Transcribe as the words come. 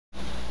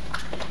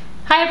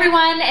Hi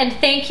everyone, and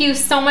thank you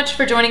so much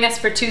for joining us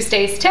for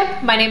Tuesday's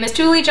tip. My name is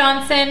Julie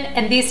Johnson,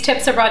 and these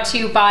tips are brought to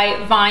you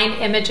by Vine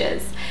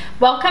Images.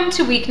 Welcome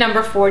to week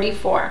number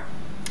 44.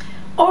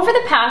 Over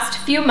the past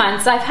few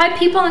months, I've had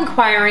people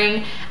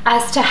inquiring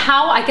as to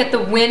how I get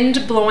the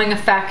wind blowing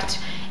effect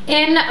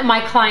in my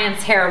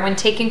client's hair when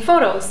taking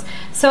photos.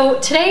 So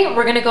today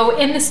we're gonna go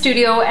in the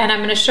studio and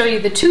I'm gonna show you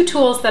the two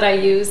tools that I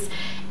use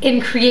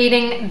in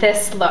creating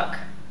this look.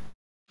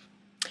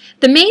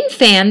 The main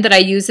fan that I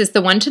use is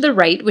the one to the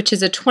right, which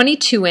is a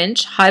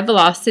 22-inch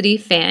high-velocity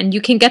fan. You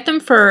can get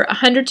them for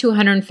 $100 to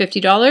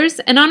 $150,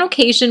 and on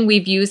occasion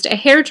we've used a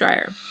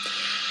hairdryer.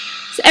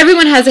 So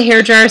everyone has a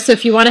hairdryer, so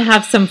if you want to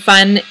have some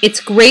fun,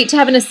 it's great to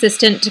have an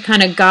assistant to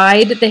kind of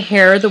guide the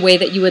hair the way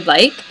that you would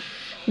like.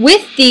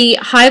 With the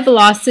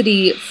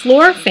high-velocity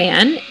floor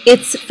fan,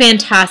 it's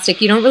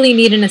fantastic. You don't really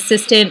need an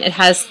assistant. It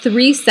has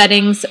 3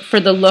 settings for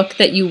the look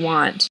that you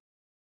want.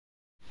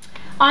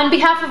 On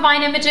behalf of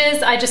Vine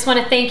Images, I just want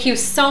to thank you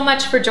so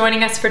much for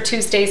joining us for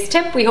Tuesday's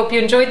tip. We hope you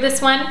enjoyed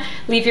this one.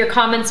 Leave your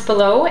comments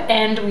below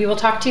and we will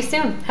talk to you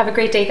soon. Have a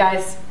great day,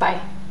 guys. Bye.